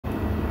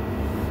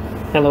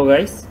Hello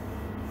guys,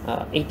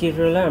 এই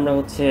টিউটোরিয়ালে আমরা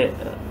হচ্ছে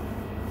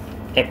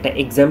একটা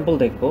এক্সাম্পল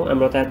দেখব।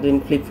 আমরা তো এতদিন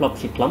ফ্লিপ ফ্লপ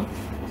শিখলাম।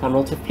 আমরা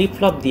হচ্ছে ফ্লিপ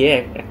ফ্লপ দিয়ে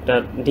একটা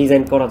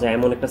ডিজাইন করা যায়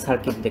এমন একটা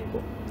সার্কিট দেখব।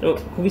 তো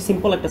খুবই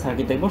সিম্পল একটা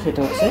সার্কিট দেখব,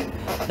 সেটা হচ্ছে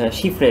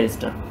শিফট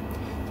রেজিস্টার।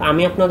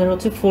 আমি আপনাদের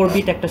হচ্ছে 4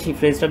 বিট একটা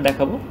শিফট রেজিস্টার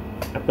দেখাবো।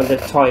 আপনাদের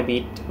 6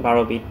 বিট,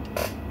 12 বিট,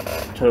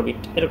 18 বিট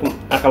এরকম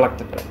আঁকা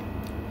লাগতে পারে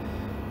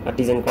আর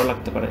ডিজাইন করা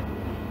লাগতে পারে,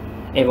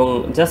 এবং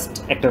জাস্ট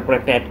একটার পর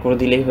একটা অ্যাড করে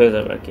দিলেই হয়ে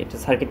যাবে আর কি। এটা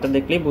সার্কিটটা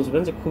দেখলেই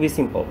বুঝবেন যে খুবই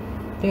সিম্পল।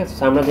 ঠিক আছে,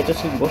 আমরা যেটা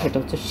শিখবো সেটা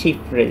হচ্ছে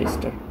শিফট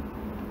রেজিস্টার।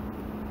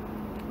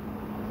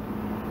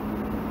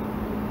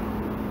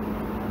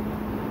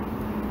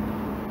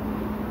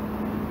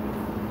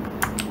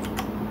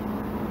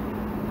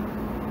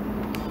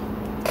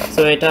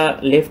 সো এটা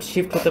লেফট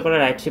শিফট হতে পারে,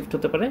 রাইট শিফট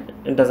হতে পারে,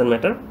 ইট ডাজন্ট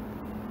ম্যাটার।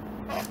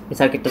 এই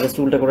সার্কিটটা জাস্ট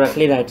উল্টা করে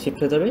রাখলেই রাইট শিফট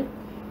হয়ে যাবে,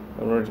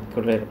 আমরা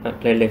করলে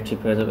রাখলে লেফট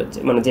শিফট হয়ে যাবে,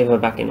 মানে যেভাবে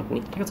বাঁকেন আপনি।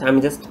 ঠিক আছে, আমি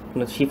জাস্ট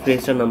শিফট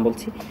রেজিস্টার নাম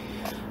বলছি।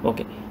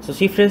 ওকে, সো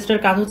শিফট রেজিস্টার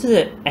কাজ হচ্ছে যে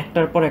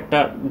একটার পর একটা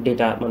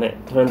ডেটা, মানে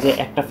ধরেন যে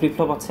একটা ফ্লিপ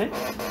ফ্লপ আছে,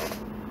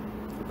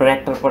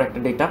 একটার পর একটা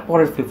ডেটা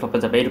পরের ফ্লিপ ফ্লপে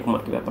যাবে, এরকম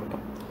আর কি ব্যাপারটা।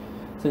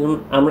 তো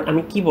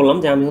আমি কি বললাম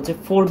যে আমি হচ্ছে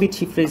 4 বিট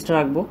শিফট রেজিস্টার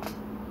আঁকবো।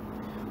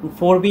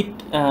 4 বিট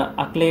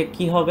আঁকলে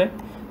কি হবে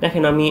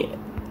দেখেন,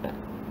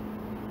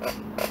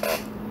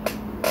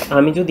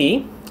 আমি যদি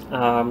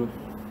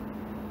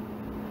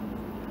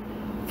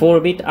 4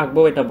 বিট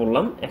আঁকবো এটা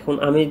বললাম। এখন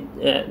আমি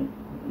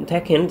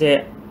দেখেন যে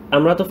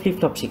আমরা তো ফ্লিপ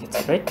ফ্লপ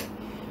শিখেছি, রাইট?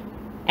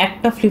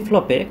 একটা ফ্লিপ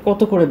ফ্লপে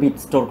কত করে বিট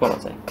স্টোর করা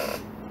যায়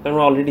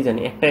আমরা অলরেডি জানি।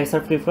 একটা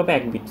এসআর ফ্লিপ ফ্লপে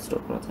 1 বিট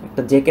স্টোর করা যায়,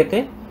 একটা জেকেতে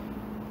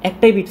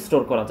একটাই বিট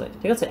স্টোর করা যায়।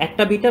 ঠিক আছে,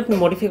 একটা বিটে আপনি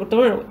মডিফাই করতে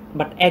পারেন,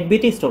 বাট 1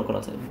 বিটই স্টোর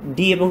করা যায়।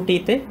 ডি এবং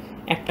টিতে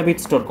একটা বিট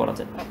স্টোর করা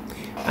যায়।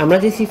 আমরা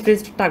যে শিফট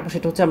রেজিস্টারটা আঁকবো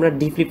সেটা হচ্ছে আমরা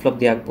ডি ফ্লিপ ফ্লপ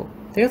দিয়ে আঁকবো।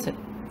 ঠিক আছে,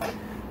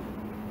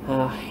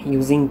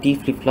 ইউজিং ডি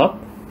ফ্লিপ ফ্লপ।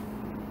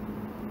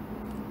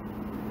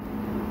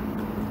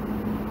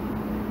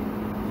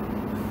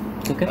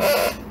 ওকে,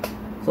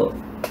 তো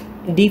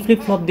ডি ফ্লিপ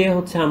ফ্লপ দিয়ে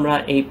হচ্ছে আমরা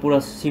এই পুরো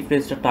শিফট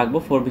রেজিস্টারটা আঁকবো,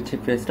 4 বিট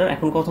শিফট রেজিস্টার।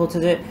 এখন কথা হচ্ছে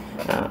যে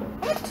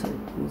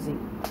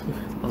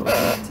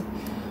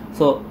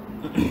সো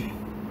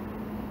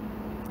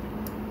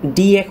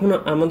ডি, এখন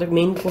আমাদের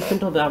মেইন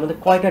কোশ্চেনটা হবে আমাদের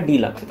কয়টা ডি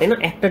লাগবে, তাই না?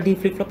 একটা ডি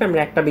ফ্লিপ ফ্লপে আমরা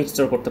একটা বিট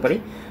স্টোর করতে পারি।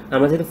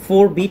 আমরা যেহেতু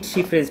 4 বিট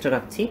শিফট রেজিস্টার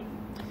রাখছি,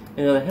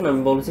 দেখেন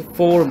আমি বলেছি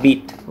 4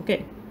 বিট। ওকে,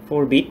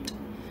 4 বিট।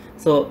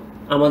 সো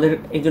আমাদের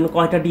এই জন্য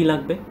কয়টা ডি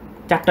লাগবে?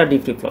 4টা ডি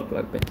ফ্লিপ ফ্লপ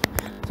লাগবে।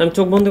 তো আমি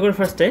চোখ বন্ধ করে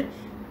ফার্স্টে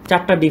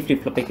 4টা ডি ফ্লিপ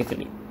ফ্লপ এঁকে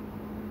ফেলি।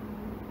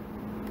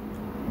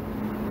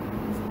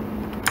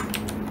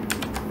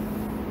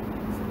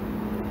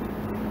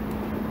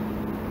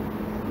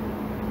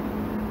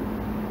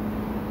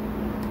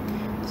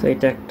 সো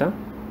এটা একটা,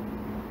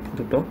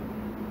 দুটো,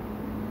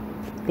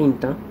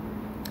 তিনটা,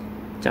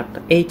 4টা।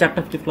 এই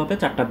 4টা ফ্লিপ ফ্লপে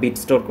 4টা বিট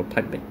স্টোর করতে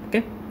থাকবে। ওকে,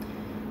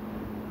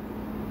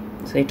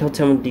 সো এটা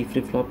হচ্ছে আমার ডি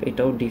ফ্লিপ ফ্লপ,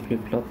 এটাও ডি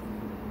ফ্লিপ ফ্লপ,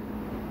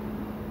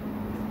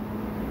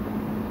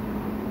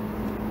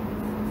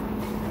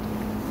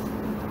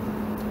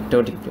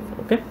 এটাও ডি ফ্লিপ ফ্লপ।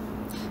 ওকে,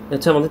 এটা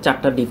হচ্ছে আমাদের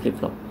 4টা ডি ফ্লিপ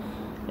ফ্লপ।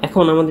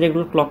 এখন আমাদের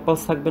এগুলোর ক্লক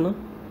পালস থাকবে না?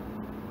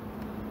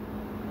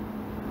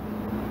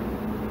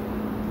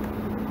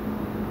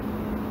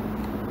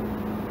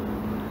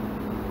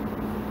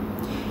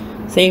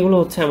 সেইগুলো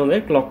হচ্ছে আমাদের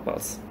ক্লক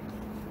পালস।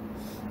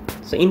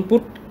 সো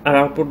ইনপুট আর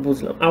আউটপুট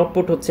বুঝলাম।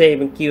 আউটপুট হচ্ছে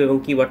এবং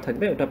কিওয়ার্ড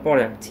থাকবে, ওটা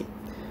পরে আঁকছি।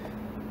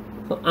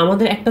 তো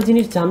আমাদের একটা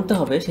জিনিস জানতে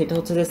হবে, সেটা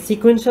হচ্ছে যে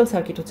সিকোয়েন্সিয়াল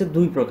সার্কিট হচ্ছে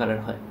 2 প্রকারের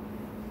হয়।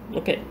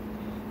 ওকে,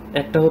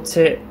 একটা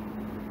হচ্ছে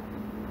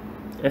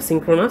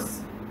অ্যাসিনক্রোনাস,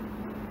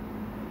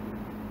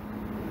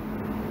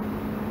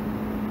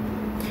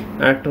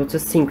 আর একটা হচ্ছে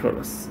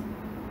সিনক্রোনাস।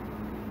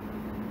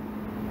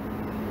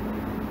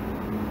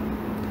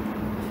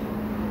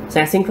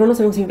 অ্যাসিনক্রোনাস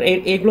এবং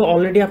এগুলো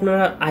অলরেডি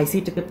আপনারা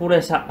আইসিটিতে পড়ে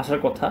আসার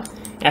কথা।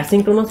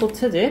 অ্যাসিনক্রোনাস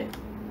হচ্ছে যে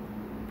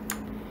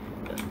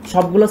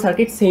সবগুলো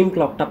সার্কিট সেম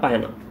ক্লকটা পায়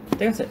না।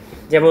 ঠিক আছে,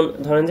 যেমন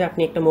ধরেন যে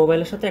আপনি একটা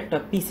মোবাইলের সাথে একটা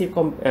পিসির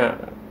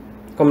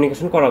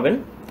কমিউনিকেশন করাবেন,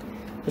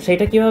 তো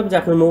সেইটা কী হবে যে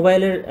আপনার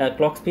মোবাইলের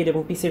ক্লক স্পিড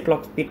এবং পিসির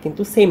ক্লক স্পিড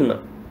কিন্তু সেম না।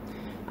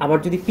 আবার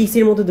যদি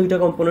পিসির মধ্যে 2টা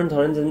কম্পোনেন্ট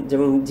ধরেন,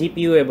 যেমন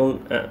জিপিইউ এবং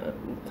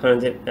ধরেন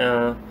যে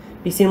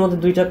পিসির মধ্যে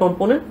 2টা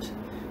কম্পোনেন্ট,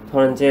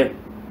 ধরেন যে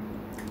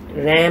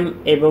র্যাম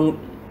এবং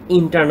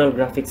ইন্টারনাল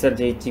গ্রাফিক্সের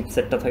যে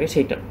চিপসেটটা থাকে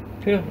সেইটা,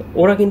 ঠিক আছে,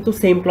 ওরা কিন্তু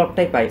সেম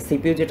ক্লকটাই পায়।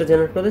 সিপিইউ যেটা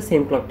জেনারেট করে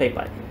সেম ক্লকটাই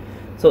পায়।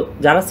 সো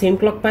যারা সেম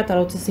ক্লক পায় তারা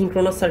হচ্ছে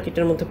সিনক্রোনাস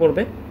সার্কিটের মধ্যে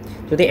পড়বে।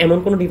 যদি এমন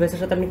কোনো ডিভাইসের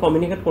সাথে আপনি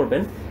কমিউনিকেট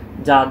করবেন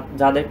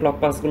যাদের ক্লক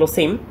পালসগুলো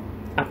সেম,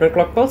 আপনার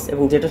ক্লক পালস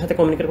এবং যেটার সাথে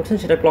কমিউনিকেট করছেন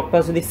সেটা ক্লক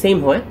পালস যদি সেম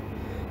হয়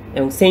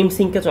এবং সেম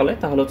সিঙ্কে চলে,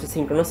 তাহলে হচ্ছে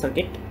সিনক্রোনাস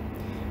সার্কিট।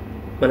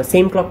 মানে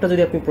সেম ক্লকটা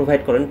যদি আপনি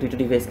প্রোভাইড করেন দুইটা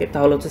ডিভাইসকে,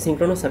 তাহলে হচ্ছে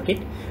সিনক্রোনাস সার্কিট।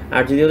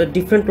 আর যদি ওদের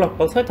ডিফারেন্ট ক্লক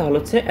পালস হয় তাহলে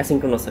হচ্ছে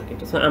অ্যাসিনক্রোনাস সার্কিট।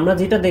 সো আমরা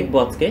যেটা দেখবো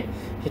আজকে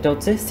সেটা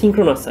হচ্ছে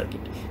সিনক্রোনাস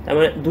সার্কিট। তার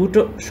মানে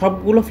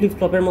সবগুলো ফ্লিপ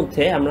ফ্লপের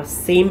মধ্যে আমরা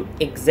সেম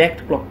এক্স্যাক্ট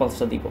ক্লক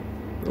পালসটা দিব।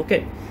 ওকে,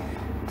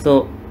 সো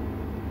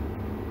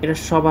এটা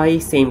সবাই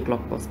সেম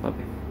ক্লক পালস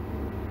পাবে।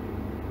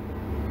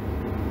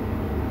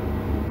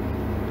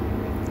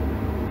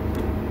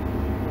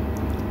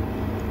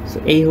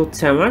 এই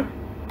হচ্ছে আমার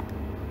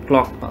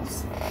ক্লক পালস,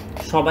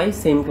 সবাই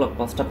সেম ক্লক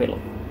পালসটা পেল।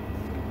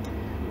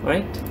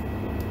 রাইট?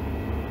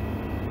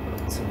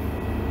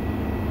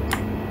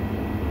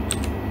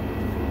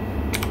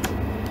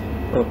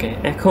 ওকে,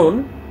 এখন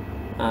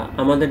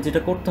আমাদের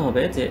যেটা করতে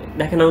হবে যে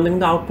দেখেন আমাদের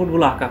কিন্তু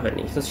আউটপুটগুলো আঁকা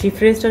হয়নি। তো শিফট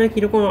রেজিস্টারে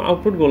কীরকম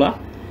আউটপুটগুলো,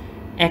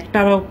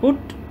 একটার আউটপুট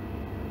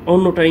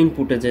অন্যটার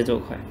ইনপুটে যে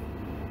যোগ হয়।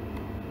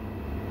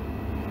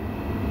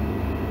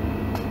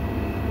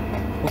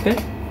 ওকে,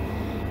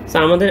 সো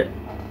আমাদের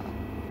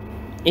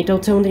এটা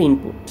হচ্ছে আমাদের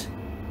ইনপুট,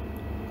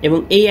 এবং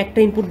এই একটা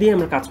ইনপুট দিয়ে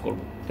আমরা কাজ করব।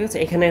 ঠিক আছে,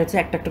 এখানে হচ্ছে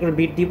একটা একটা করে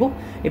বিট দিব,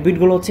 এই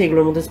বিটগুলো হচ্ছে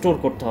এগুলোর মধ্যে স্টোর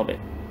করতে হবে।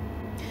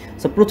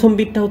 সো প্রথম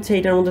বিটটা হচ্ছে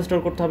এটার মধ্যে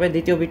স্টোর করতে হবে,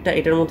 দ্বিতীয় বিটটা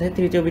এটার মধ্যে,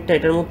 তৃতীয় বিটটা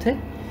এটার মধ্যে।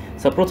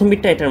 সো প্রথম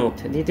বিটটা এটার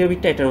মধ্যে, দ্বিতীয়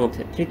বিটটা এটার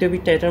মধ্যে, তৃতীয়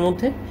বিটটা এটার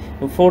মধ্যে,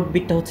 এবং ফোর্থ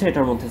বিটটা হচ্ছে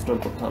এটার মধ্যে স্টোর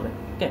করতে হবে।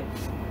 ওকে,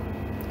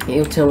 এই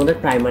হচ্ছে আমাদের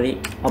প্রাইমারি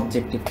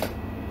অবজেক্টিভটা।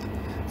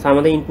 সো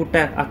আমাদের ইনপুটটা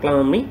আঁকলাম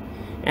আমি।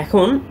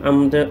 এখন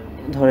আমাদের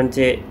ধরেন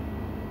যে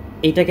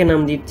এইটাকে নাম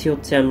দিচ্ছি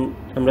হচ্ছে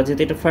আমরা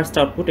যেহেতু এটা ফার্স্ট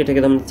আউটপুট,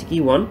 এটাকে নাম দিচ্ছি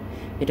Q1,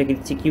 এটাকে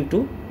দিচ্ছি Q2,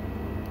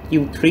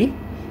 Q3,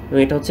 এবং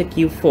এটা হচ্ছে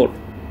Q4।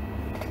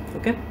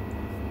 ওকে,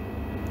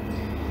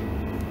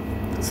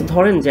 সো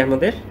ধরেন যে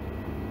আমাদের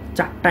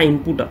 4টা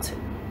ইনপুট আছে।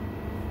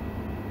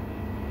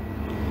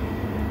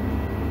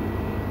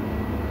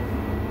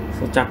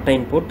 সো 4টা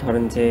ইনপুট,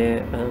 ধরেন যে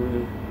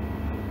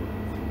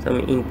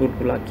আমি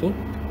ইনপুটগুলো আঁকি।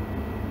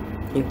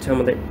 হচ্ছে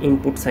আমাদের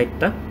ইনপুট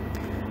সাইডটা,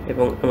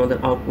 এবং আমাদের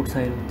আউটপুট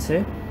সাইড হচ্ছে,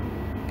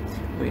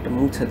 এটা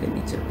মুছে দিই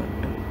নিচের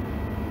পার্টটা।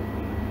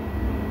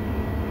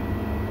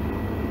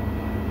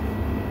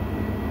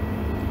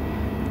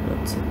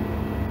 আচ্ছা,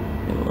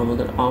 এবং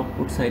আমাদের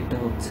আউটপুট সাইডটা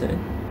হচ্ছে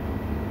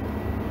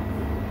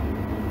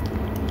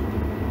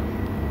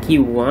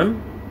Q1,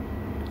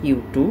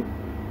 Q2,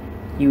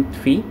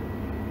 Q3,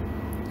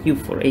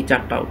 Q4, এই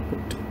 4টা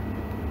আউটপুট।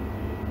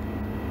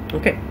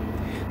 ওকে,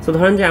 সো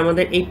ধরেন যে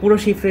আমাদের এই পুরো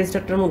শিফট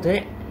রেজিস্টারটার মধ্যে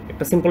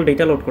একটা সিম্পল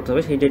ডেটা লোড করতে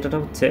হবে। সেই ডেটাটা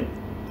হচ্ছে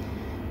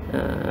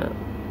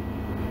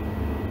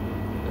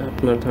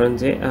আপনার ধরেন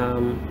যে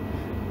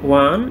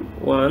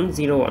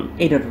 1101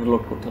 এই ডাটাটা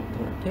লোড করতে হবে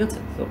ধরেন। ঠিক আছে,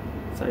 তো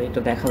সরি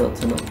এটা দেখা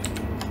যাচ্ছে না।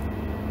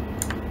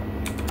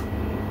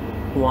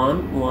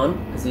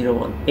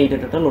 1101 এই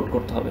ডাটাটা লোড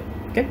করতে হবে।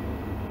 ওকে,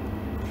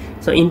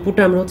 সো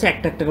ইনপুটে আমরা হচ্ছে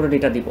একটা একটা করে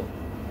ডেটা দিব।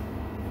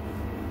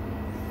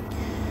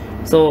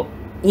 সো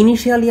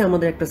ইনিশিয়ালি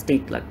আমাদের একটা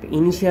স্টেট লাগবে।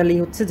 ইনিশিয়ালি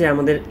হচ্ছে যে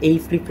আমাদের এই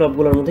ফ্লিপ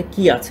ফ্লপগুলোর মধ্যে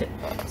কি আছে।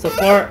 So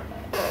for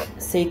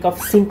sake of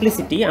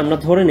simplicity আমরা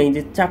ধরে নেই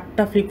যে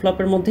 4টা ফ্লিপ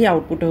ফ্লপের মধ্যেই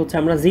আউটপুটে হচ্ছে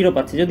আমরা 0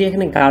 পাচ্ছি, যদি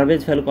এখানে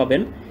গার্বেজ ভ্যালু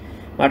পাবেন,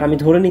 বাট আমি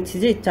ধরে নিচ্ছি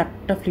যে এই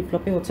 4টা ফ্লিপ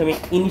ফ্লপে হচ্ছে আমি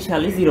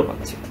ইনিশিয়ালি 0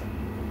 পাচ্ছি।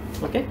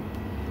 ওকে,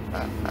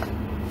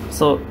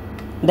 সো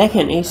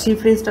দেখেন এই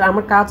শিফট রেজিস্টার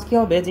আমার কাজ কি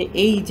হবে, যে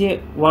এই যে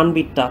 1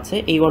 বিটটা আছে,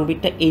 এই 1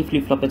 বিটটা এই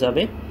ফ্লিপ ফ্লপে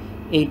যাবে,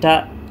 এইটা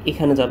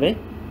এখানে যাবে,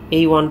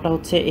 এই 1টা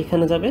হচ্ছে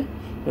এখানে যাবে,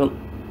 এবং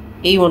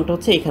এই 1টা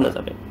হচ্ছে এখানে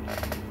যাবে।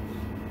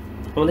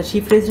 আমাদের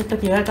শিফট রেজিস্টারটা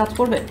কীভাবে কাজ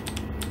করবে,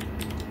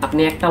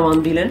 আপনি একটা 1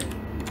 দিলেন,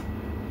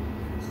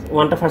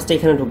 1টা ফার্স্টে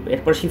এখানে ঢুকবে,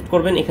 এরপর শিফট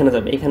করবেন, এখানে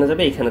যাবে, এখানে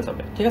যাবে, এখানে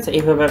যাবে। ঠিক আছে,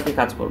 এইভাবে আপনি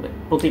কাজ করবে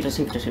প্রতিটা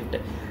শিফটে।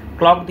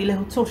 ক্লক দিলে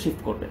হচ্ছে ও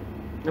শিফট করবে।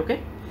 ওকে,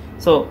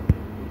 সো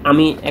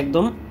আমি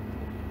একদম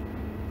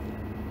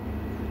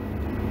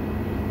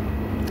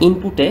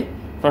ইনপুটে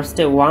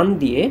ফার্স্টে 1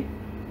 দিয়ে,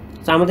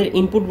 তো আমাদের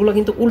ইনপুটগুলো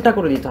কিন্তু উল্টা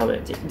করে দিতে হবে।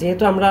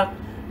 যেহেতু আমরা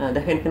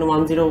দেখেন এখানে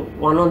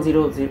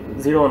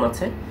 110001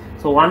 আছে,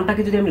 সো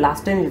 1টাকে যদি আমি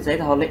লাস্টে নিতে চাই,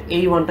 তাহলে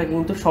এই 1টাকে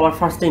কিন্তু সবার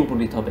ফার্স্টে ইনপুট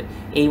দিতে হবে।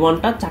 এই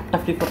 1টা 4টা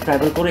ফ্লিপ ফ্লপ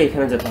ট্রাভেল করে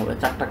এখানে যেতে হবে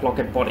 4টা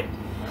ক্লকের পরে।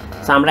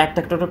 সো আমরা একটা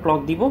একটা ক্লক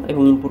দিব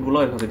এবং ইনপুটগুলো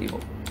এভাবে দিব।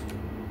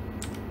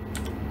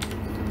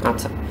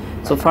 আচ্ছা,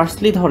 সো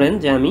ফার্স্টলি ধরেন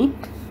যে আমি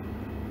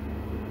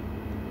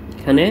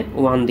এখানে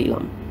 1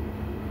 দিলাম,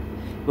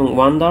 এবং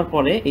 1 দেওয়ার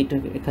পরে এইটা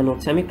এখানে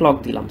হচ্ছে আমি ক্লক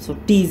দিলাম। সো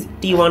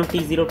T1,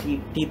 T0,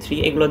 T3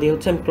 এগুলো দিয়ে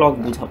হচ্ছে আমি ক্লক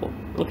বুঝাবো।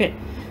 ওকে,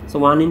 সো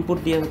 1 ইনপুট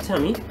দিয়ে হচ্ছে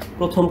আমি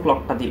প্রথম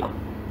ক্লকটা দিলাম।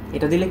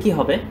 এটা দিলে কি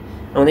হবে,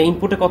 আমাদের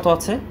ইনপুটে কত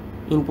আছে,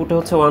 ইনপুটে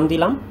হচ্ছে 1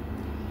 দিলাম,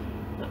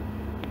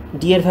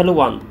 ডি এর ভ্যালু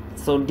 1।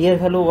 সো ডি এর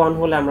ভ্যালু 1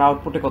 হলে আমরা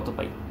আউটপুটে কত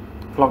পাই,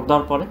 ক্লক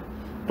দেওয়ার পরে।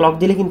 ক্লক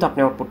দিলে কিন্তু আপনি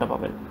আউটপুটটা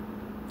পাবেন।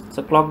 সো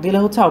ক্লক দিলে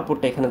হচ্ছে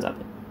আউটপুটটা এখানে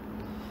যাবে।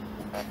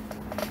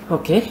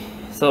 ওকে,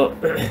 সো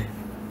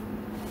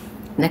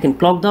দেখেন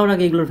ক্লক দেওয়ার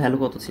আগে এগুলোর ভ্যালু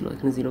কত ছিল,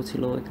 এখানে 0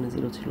 ছিল, এখানে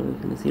 0 ছিল,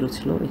 এখানে 0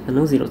 ছিল,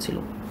 এখানেও 0 ছিল,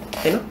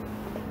 তাই না?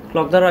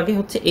 ক্লক দেওয়ার আগে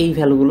হচ্ছে এই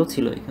ভ্যালুগুলো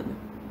ছিল এখানে,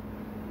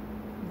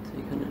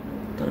 এখানে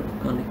তার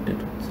কানেক্টেড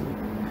হচ্ছে।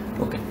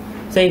 ওকে,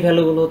 সেই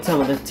ভ্যালুগুলো হচ্ছে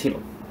আমাদের ছিল।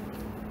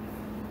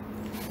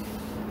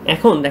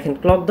 এখন দেখেন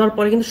ক্লক দেওয়ার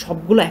পরে কিন্তু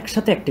সবগুলো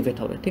একসাথে অ্যাক্টিভেট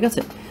হবে। ঠিক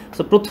আছে,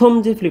 সো প্রথম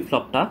যে ফ্লিপ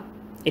ফ্লপটা,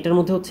 এটার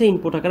মধ্যে হচ্ছে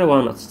ইনপুট আকারে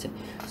 1 আসছে।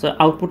 সো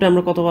আউটপুটে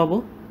আমরা কত পাবো,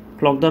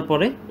 ক্লক দেওয়ার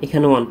পরে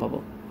এখানে 1 পাবো।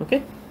 ওকে,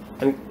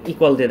 আমি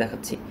ইকুয়াল দিয়ে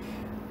দেখাচ্ছি।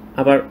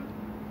 আবার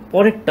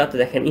পরেরটাতে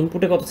দেখেন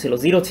ইনপুটে কত ছিল,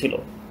 0 ছিল,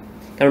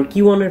 কারণ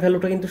Q1 এর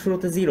ভ্যালুটা কিন্তু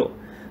শুরুতে 0।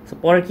 সো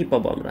পরে কি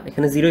পাবো আমরা,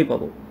 এখানে 0ই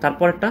পাবো,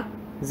 তারপরেরটা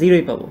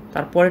 0ই পাবো,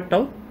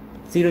 তারপরেরটাও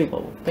 0ই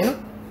পাবো, তাই না?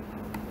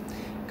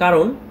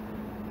 কারণ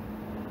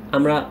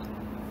আমরা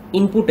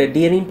ইনপুটে,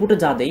 ডি এর ইনপুটে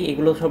যা দেই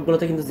এগুলো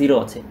সবগুলোতে কিন্তু 0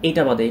 আছে,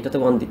 এইটা বাদে এটাতে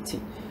 1 দিচ্ছি।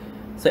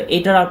 সো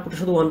এইটার আউটপুটে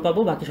শুধু 1 পাবো,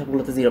 বাকি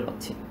সবগুলোতে 0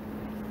 পাচ্ছি।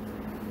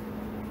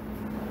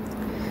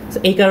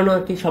 এই কারণে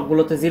আর কি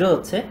সবগুলোতে 0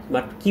 যাচ্ছে,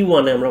 বাট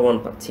Q1 এ আমরা 1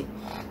 পাচ্ছি।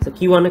 সো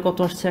Q1 এ কত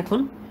আসছে এখন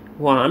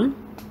 1,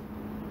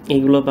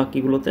 এইগুলো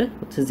বাকিগুলোতে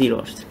হচ্ছে 0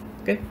 আসছে।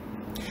 ওকে,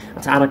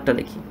 আচ্ছা আর একটা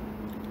দেখি,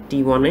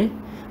 T1 এ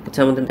হচ্ছে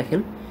আমাদের দেখেন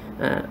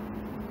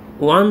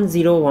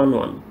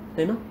 1011,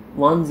 তাই না,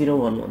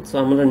 1011। সো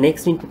আমাদের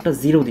নেক্সট ইনপুটটা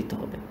 0 দিতে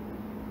হবে।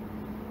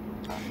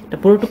 এটা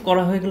পুরোটুকু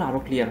করা হয়ে গেলে আরও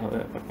ক্লিয়ার হবে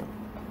ব্যাপারটা।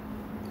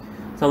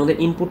 সো আমাদের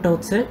ইনপুটটা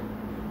হচ্ছে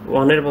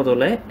 1 এর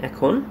বদলে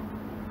এখন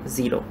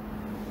 0।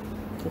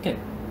 ওকে,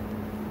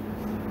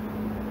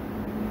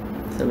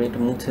 আমি এটা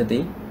মুছে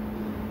দিই।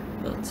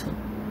 আচ্ছা,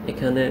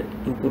 এখানে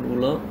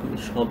ইনপুটগুলো আমি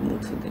সব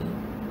মুছে দিই।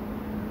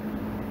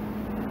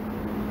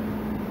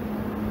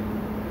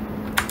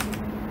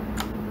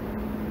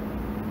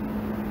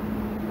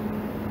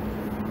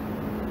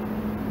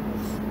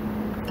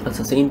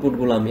 আচ্ছা, সেই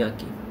ইনপুটগুলো আমি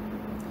আঁকি।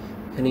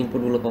 এখানে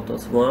ইনপুটগুলো কত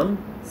আছে 1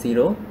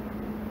 0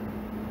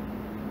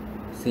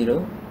 0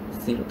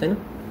 0, তাই না?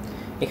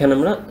 এখানে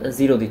আমরা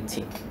 0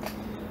 দিচ্ছি।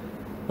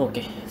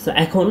 ওকে, সো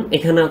এখন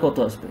এখানে কত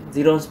আসবে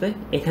 0 আসবে।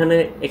 এখানে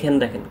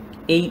দেখেন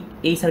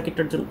এই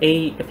সার্কিটটার জন্য, এই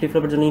ফ্লিপ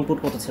ফ্লপের জন্য ইনপুট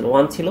কত ছিল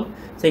 1 ছিল।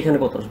 সো এখানে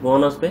কত আসবে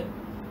 1 আসবে।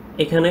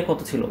 এখানে কত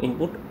ছিল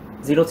ইনপুট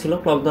 0 ছিল,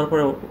 ক্লক দেওয়ার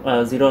পরে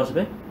 0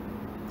 আসবে।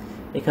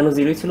 এখানেও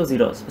 0 ছিল,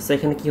 0 আসবে। সো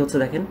এখানে কি হচ্ছে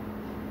দেখেন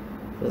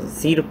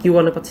 0,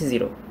 Q1 এ পাচ্ছি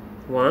 0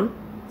 1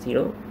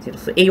 0 0।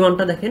 সো এই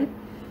 1টা দেখেন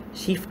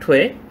শিফট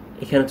হয়ে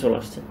এখানে চলে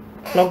আসছে।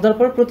 ক্লক দেওয়ার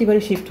পর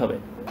প্রতিবারই শিফট হবে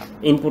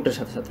ইনপুটের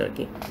সাথে সাথে আর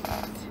কি।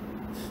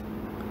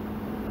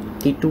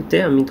 T2 তে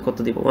আমি কত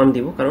দিব 1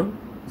 দিব, কারণ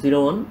 0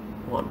 1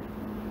 1।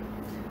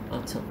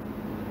 আচ্ছা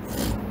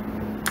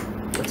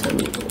আচ্ছা,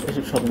 আমি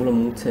এসব সবগুলো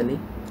মুছে নিই।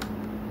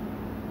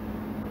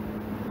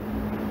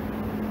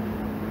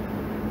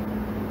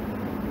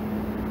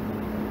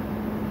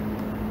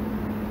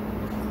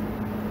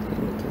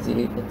 এগুলো তো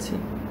 0 পাচ্ছি,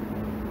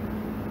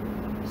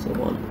 সো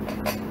 1।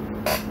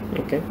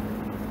 ওকে,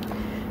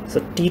 সো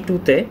T2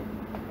 তে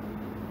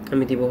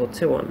আমি দিব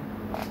হচ্ছে 1।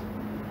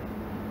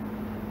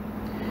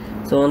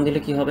 সো 1 দিলে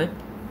কি হবে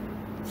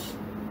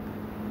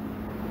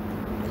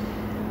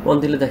 1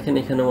 দিলে দেখেন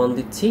এখানে 1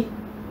 দিচ্ছি,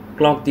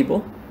 ক্লক দিব,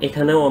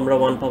 এখানেও আমরা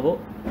 1 পাবো।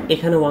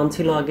 এখানে 1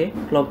 ছিল আগে,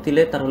 ক্লক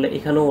দিলে তাহলে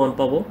এখানেও 1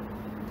 পাবো।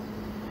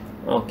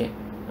 ওকে,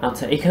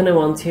 আচ্ছা এখানে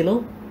 1 ছিল,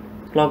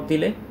 ক্লক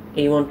দিলে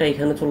এই 1টা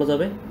এখানে চলে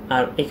যাবে,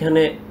 আর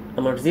এখানে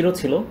আমার 0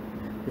 ছিল,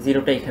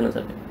 0টা এখানে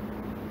যাবে।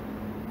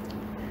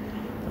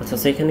 আচ্ছা,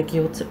 সেখানে কি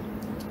হচ্ছে,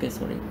 ওকে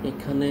সরি,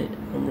 এখানে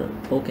আমরা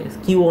ওকে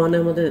Q1 এ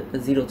আমাদের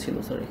 0 ছিল,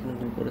 সরি এখানে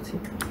ভুল করেছি।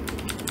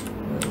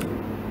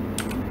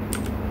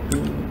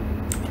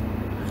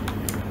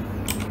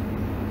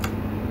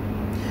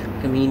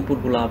 আমি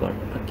ইনপুটগুলো আবার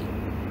আঁকি।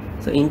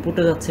 সো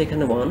ইনপুটে যাচ্ছে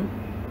এখানে 1,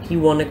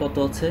 Q1 এ কত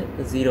আছে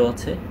 0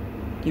 আছে,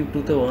 Q2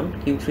 তে 1,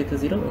 Q3 তে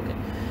 0। ওকে,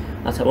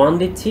 আচ্ছা 1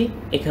 দিচ্ছি,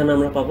 এখানে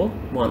আমরা পাবো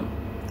 1,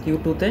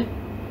 Q2 তে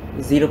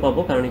 0 পাবো,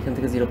 কারণ এখান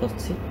থেকে 0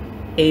 পাচ্ছি।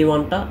 এই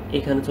 1টা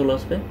এখানে চলে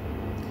আসবে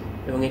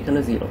এবং এখানে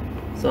 0।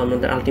 সো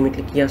আমাদের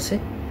আলটিমেটলি কি আসে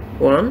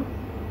 1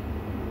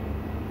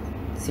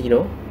 0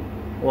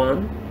 1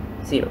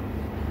 0।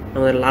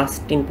 আমাদের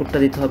লাস্ট ইনপুটটা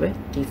দিতে হবে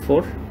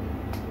T4,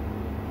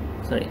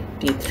 সরি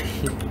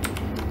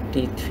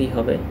T3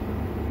 হবে।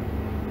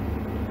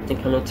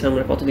 এখানে হচ্ছে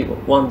আমরা কত দিব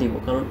 1 দিব,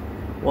 কারণ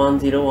 1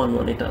 0 1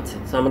 1 এটা আছে।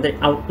 সো আমাদের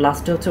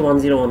লাস্টে হচ্ছে 1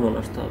 0 1 1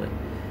 আসতে হবে।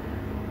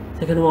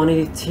 সেখানে 1ই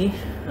দিচ্ছি।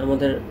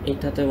 আমাদের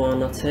এইটাতে 1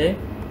 আছে,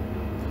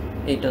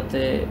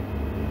 এটাতে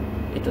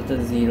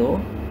 0,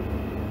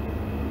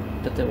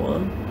 এটাতে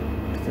 1,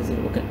 এটাতে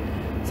 0। ওকে,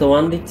 সো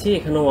 1 দিচ্ছি,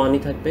 এখানে 1ই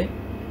থাকবে,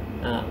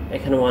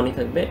 এখানে 1ই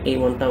থাকবে। এই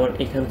 1টা আবার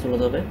এখানে চলে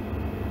যাবে।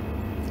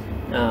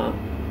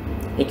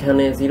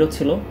 এখানে 0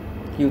 ছিল,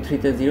 Q3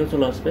 তে 0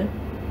 চলে আসবে,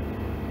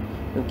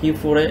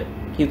 Q4 এ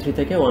Q3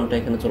 থেকে 1টা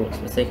এখানে চলে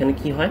আসবে। সো এখানে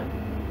কি হয়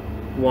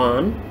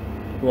 1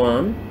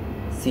 1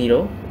 0।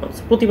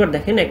 প্রতিবার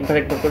দেখেন একবার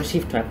করে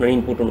শিফট হয় আপনার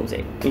ইনপুট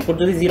অনুযায়ী। ইনপুট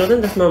যদি 0 দেন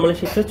জাস্ট নর্মালি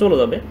শিফট হয়ে চলে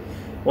যাবে,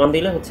 1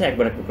 দিলে হচ্ছে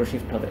একবার করে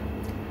শিফট হবে।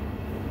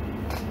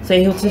 সো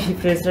এই হচ্ছে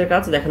শিফট রেজিস্টারের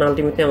কাজ। দেখেন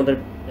আলটিমেটলি আমাদের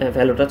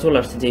ভ্যালুটা চলে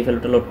আসছে, যেই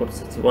ভ্যালুটা লোড করতে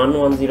চাচ্ছি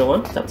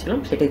 1101 চাচ্ছিলাম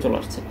সেটাই চলে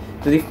আসছে।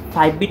 যদি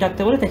 5 বিট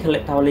রাখতে বলে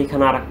তাহলে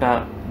এখানে আর একটা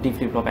ডি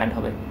ফ্লিপ ফ্লপ অ্যাড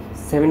হবে,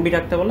 7 বিট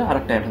রাখতে বলে আর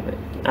একটা অ্যাড হবে,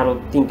 আরও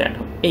 3টা অ্যাড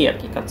হবে, এই আর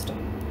কি কাজটা।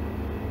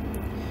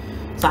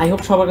 সো আই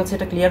হোপ সবার কাছে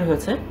এটা ক্লিয়ার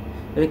হয়েছে।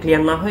 যদি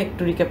ক্লিয়ার না হয়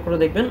একটু রিক্যাপ করে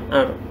দেখবেন,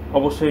 আর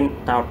অবশ্যই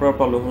তারপর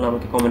প্রবলেম হলে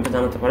আমাকে কমেন্টে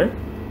জানাতে পারেন।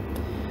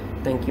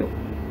 Thank you.